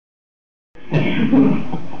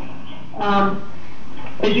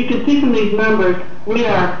As you can see from these numbers, we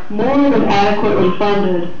are more than adequately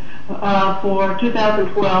funded for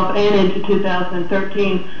 2012 and into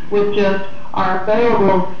 2013 with just our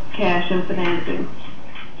available cash and financing.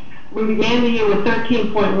 We began the year with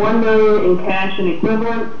 $13.1 million in cash and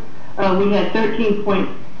equivalents. We had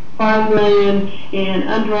 $13.5 million in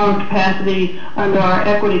undrawn capacity under our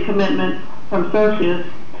equity commitment from associates.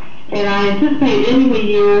 And I anticipate ending the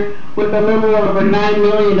year with a little over $9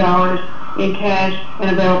 million in cash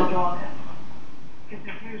and available draw.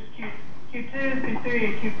 Here's Q2, Q3,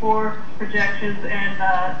 and Q4 projections and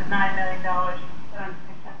the $9 million.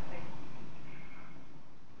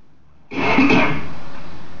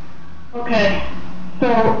 Okay, so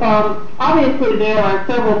obviously there are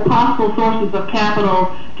several possible sources of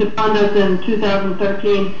capital to fund us in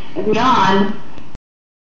 2013 and beyond.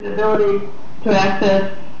 The ability to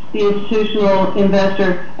access the institutional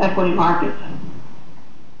investor equity markets.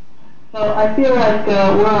 So I feel like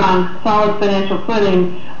we're on solid financial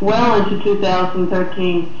footing well into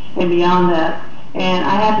 2013 and beyond that. And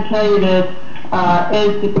I have to tell you this,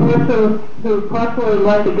 as the person who personally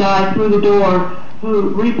let the guy through the door who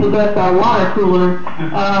repossessed our water cooler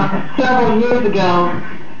several years ago,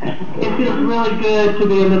 it feels really good to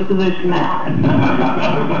be in this position now.